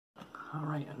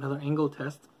Alright, another angle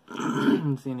test.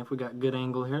 Seeing if we got good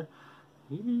angle here.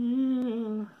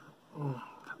 Yeah. Oh,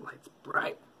 that light's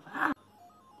bright. Ah.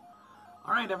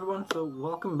 Alright everyone, so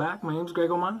welcome back. My name's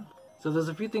Gregomon. So there's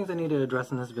a few things I need to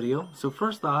address in this video. So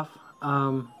first off,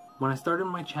 when I started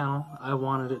my channel, I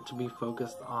wanted it to be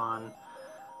focused on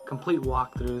complete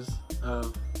walkthroughs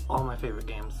of all my favorite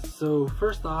games. So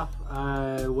first off,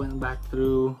 I went back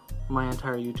through my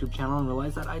entire YouTube channel and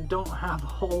realized that I don't have a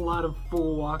whole lot of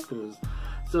full walkthroughs.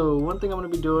 So one thing I'm going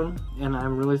to be doing, and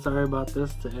I'm really sorry about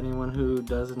this to anyone who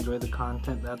does enjoy the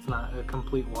content that's not a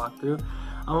complete walkthrough,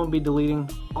 I'm going to be deleting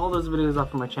all those videos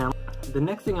off of my channel. The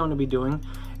next thing I'm going to be doing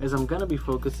is I'm going to be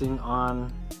focusing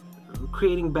on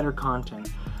creating better content.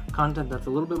 Content that's a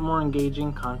little bit more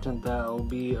engaging, content that will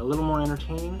be a little more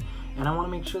entertaining, and I want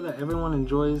to make sure that everyone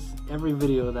enjoys every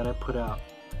video that I put out.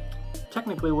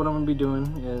 Technically what I'm going to be doing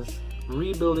is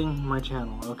rebuilding my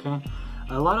channel, okay?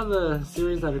 A lot of the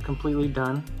series that are completely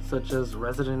done, such as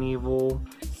Resident Evil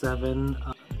 7,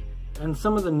 and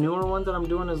some of the newer ones that I'm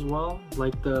doing as well,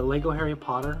 like the Lego Harry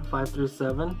Potter 5 through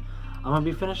 7, I'm going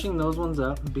to be finishing those ones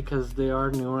up because they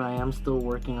are newer. I am still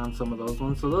working on some of those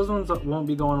ones, so those ones won't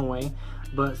be going away.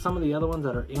 But some of the other ones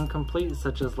that are incomplete,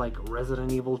 such as like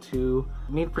Resident Evil 2,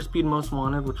 Need for Speed Most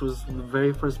Wanted, which was the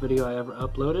very first video I ever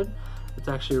uploaded. It's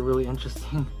actually a really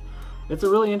interesting, it's a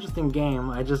really interesting game.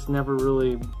 I just never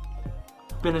really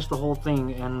finished the whole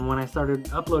thing, and when I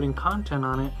started uploading content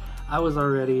on it, I was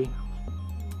already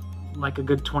like a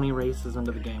good 20 races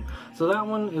into the game. So that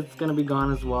one is going to be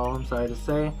gone as well, I'm sorry to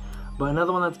say. But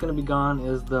another one that's going to be gone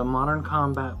is the Modern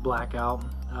Combat Blackout,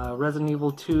 Resident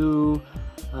Evil 2,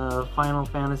 Final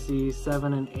Fantasy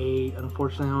 7 and 8.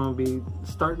 Unfortunately, I'm going to be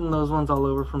starting those ones all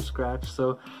over from scratch.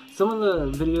 So some of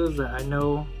the videos that I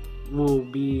know will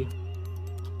be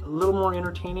a little more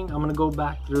entertaining, I'm going to go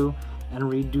back through and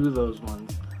redo those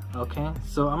ones. Okay,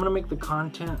 so I'm going to make the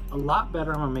content a lot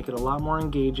better. I'm going to make it a lot more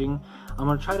engaging. I'm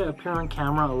going to try to appear on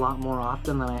camera a lot more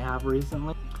often than I have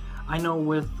recently. I know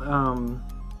with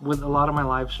a lot of my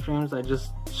live streams, I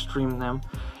just stream them,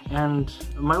 and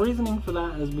my reasoning for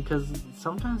that is because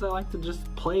sometimes I like to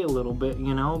just play a little bit,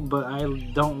 you know, but I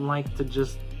don't like to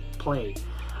just play.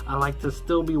 I like to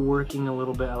still be working a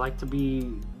little bit. I like to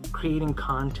be creating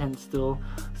content still,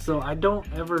 so I don't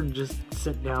ever just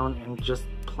sit down and just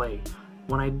play.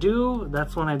 When I do,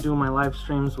 that's when I do my live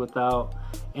streams without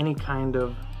any kind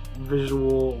of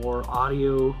visual or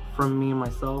audio from me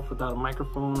myself, without a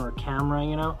microphone or a camera,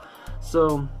 you know.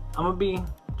 So I'm gonna be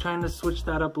trying to switch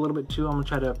that up a little bit too. I'm gonna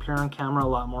try to appear on camera a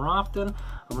lot more often.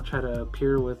 I'm gonna try to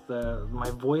appear with my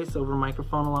voice over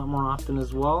microphone a lot more often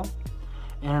as well.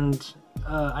 And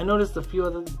I noticed a few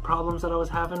other problems that I was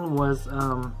having was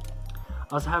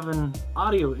I was having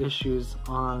audio issues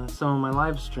on some of my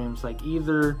live streams. Like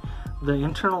either the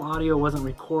internal audio wasn't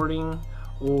recording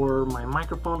or my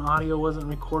microphone audio wasn't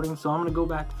recording. So I'm gonna go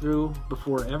back through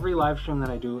before every live stream that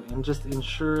I do and just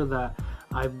ensure that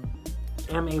I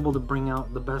am able to bring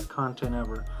out the best content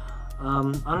ever.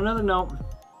 On another note,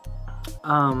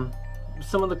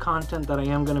 some of the content that I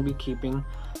am going to be keeping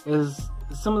is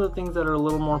some of the things that are a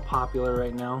little more popular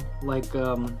right now. Like,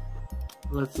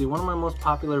 let's see, one of my most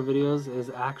popular videos is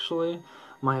actually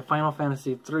my Final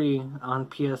Fantasy 3 on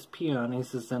PSP on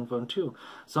Asus Zenfone 2.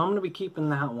 So I'm going to be keeping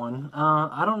that one.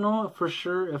 I don't know for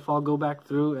sure if I'll go back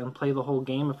through and play the whole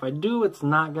game. If I do, it's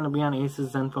not going to be on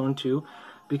Asus Zenfone 2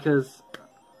 because,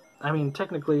 I mean,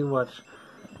 technically, watch,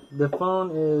 the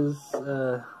phone is,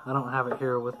 I don't have it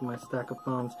here with my stack of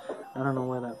phones. I don't know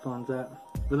where that phone's at.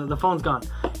 The phone's gone.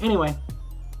 Anyway,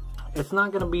 it's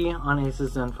not going to be on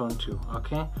Asus Zenfone 2,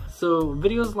 okay? So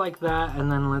videos like that,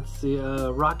 and then let's see,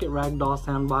 Rocket Ragdoll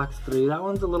Sandbox 3. That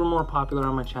one's a little more popular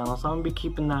on my channel, so I'm going to be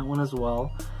keeping that one as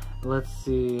well. Let's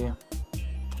see.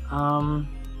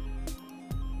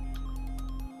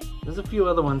 There's a few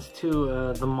other ones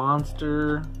too. The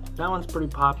Monster, that one's pretty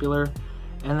popular.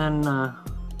 And then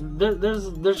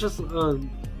there's just a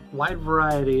wide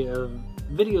variety of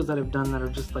videos that I've done that are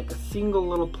just like a single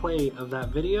little play of that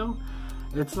video.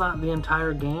 It's not the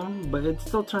entire game, but it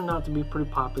still turned out to be pretty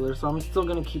popular, so I'm still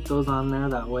going to keep those on there.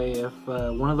 That way, if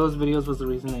one of those videos was the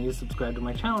reason that you subscribed to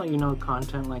my channel, you know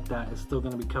content like that is still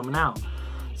going to be coming out.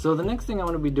 So the next thing I'm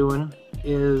going to be doing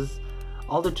is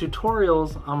all the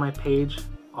tutorials on my page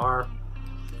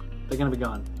they're going to be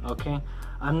gone, okay?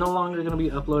 I'm no longer going to be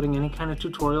uploading any kind of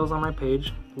tutorials on my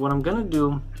page. What I'm going to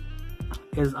do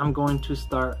is I'm going to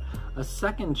start a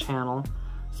second channel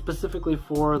specifically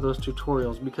for those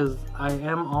tutorials, because I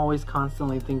am always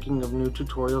constantly thinking of new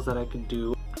tutorials that I could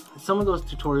do. Some of those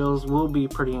tutorials will be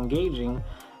pretty engaging,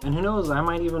 and who knows, I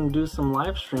might even do some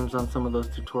live streams on some of those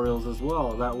tutorials as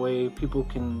well. That way people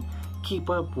can keep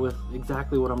up with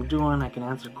exactly what I'm doing. I can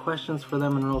answer questions for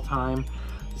them in real time.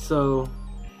 So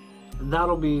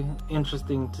that'll be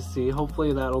interesting to see.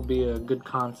 Hopefully that'll be a good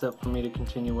concept for me to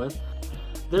continue with.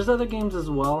 There's other games as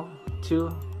well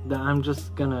too that I'm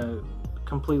just gonna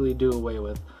completely do away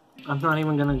with. I'm not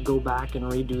even gonna go back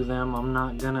and redo them. I'm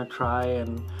not gonna try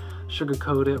and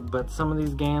sugarcoat it, but some of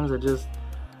these games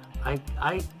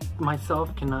I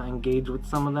myself cannot engage with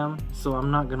some of them, so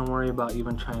I'm not gonna worry about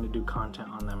even trying to do content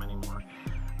on them anymore.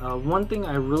 One thing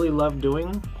I really love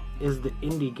doing is the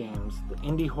indie games, the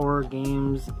indie horror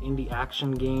games, indie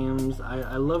action games.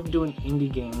 I love doing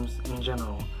indie games in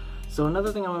general. So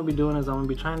another thing I'm going to be doing is I'm going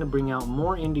to be trying to bring out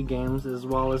more indie games as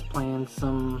well as playing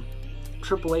some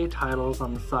AAA titles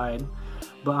on the side.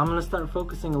 But I'm going to start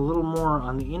focusing a little more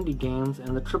on the indie games,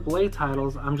 and the AAA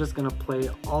titles I'm just going to play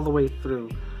all the way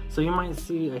through. So you might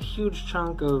see a huge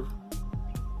chunk of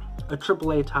a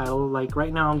AAA title. Like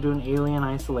right now I'm doing Alien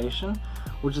Isolation,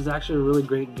 which is actually a really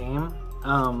great game.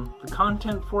 The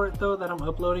content for it though that I'm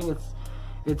uploading,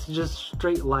 it's just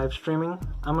straight live streaming.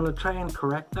 I'm gonna try and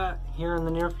correct that here in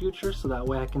the near future, so that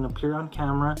way I can appear on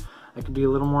camera. I can be a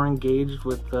little more engaged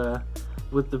with the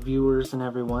viewers and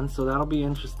everyone, so that'll be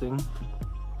interesting.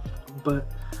 But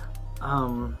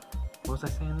what was I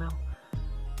saying now?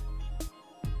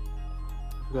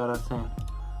 I forgot what I was saying.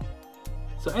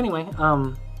 So anyway,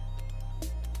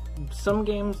 some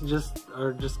games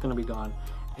are just gonna be gone,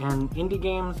 and indie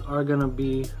games are gonna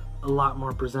be a lot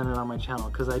more presented on my channel,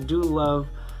 because I do love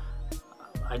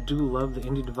the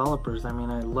indie developers. I mean,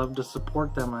 I love to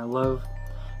support them. I love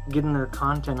getting their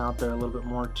content out there a little bit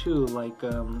more too. Like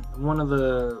one of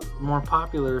the more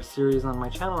popular series on my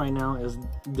channel right now is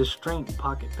Distraint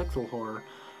Pocket Pixel Horror,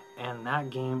 and that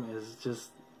game is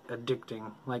just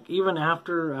addicting. Like even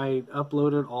after I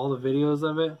uploaded all the videos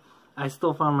of it, I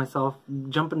still found myself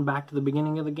jumping back to the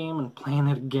beginning of the game and playing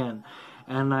it again.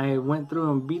 And I went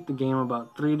through and beat the game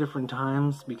about 3 different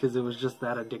times because it was just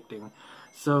that addicting.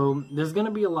 So there's going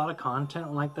to be a lot of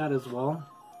content like that as well,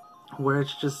 where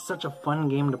it's just such a fun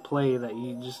game to play that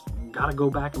you just gotta go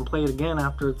back and play it again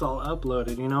after it's all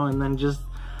uploaded, you know, and then just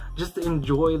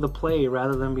enjoy the play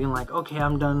rather than being like, okay,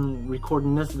 I'm done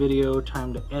recording this video,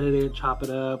 time to edit it, chop it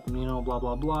up, you know, blah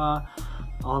blah blah,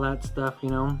 all that stuff, you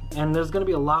know. And there's gonna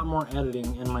be a lot more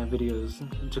editing in my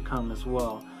videos to come as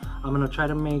well. I'm gonna try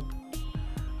to make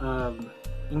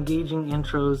engaging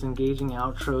intros, engaging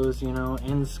outros, you know,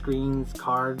 end screens,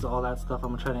 cards, all that stuff. I'm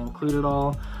gonna try to include it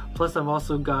all. Plus I've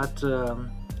also got a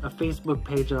Facebook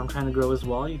page that I'm trying to grow as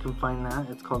well. You can find that.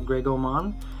 It's called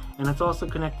Gregomon, and it's also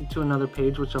connected to another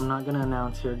page which I'm not gonna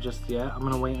announce here just yet. I'm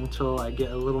gonna wait until I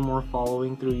get a little more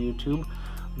following through YouTube.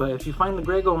 But if you find the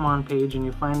Gregomon page and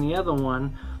you find the other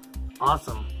one,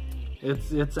 awesome.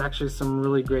 It's actually some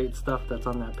really great stuff that's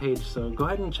on that page, so go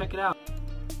ahead and check it out.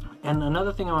 And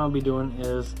another thing I'm going to be doing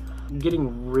is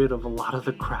getting rid of a lot of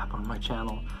the crap on my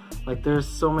channel. Like there's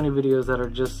so many videos that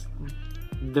are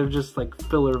they're just like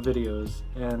filler videos,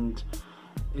 and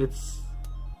it's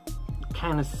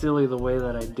kind of silly the way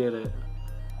that I did it,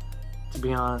 to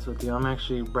be honest with you. I'm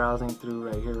actually browsing through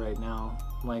right here right now.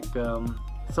 Like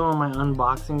some of my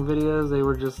unboxing videos, they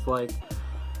were just like,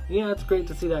 yeah, it's great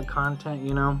to see that content,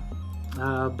 you know,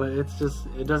 but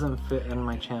it doesn't fit in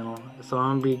my channel. So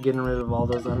I'm gonna be getting rid of all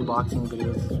those unboxing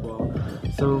videos as well.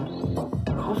 So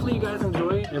hopefully you guys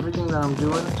enjoy everything that I'm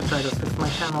doing to try to fix my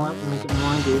channel up and make it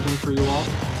more engaging for you all,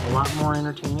 a lot more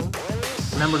entertaining.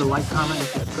 Remember to like, comment, and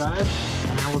subscribe,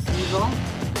 and I will see you all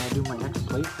when I do my next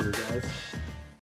playthrough, guys.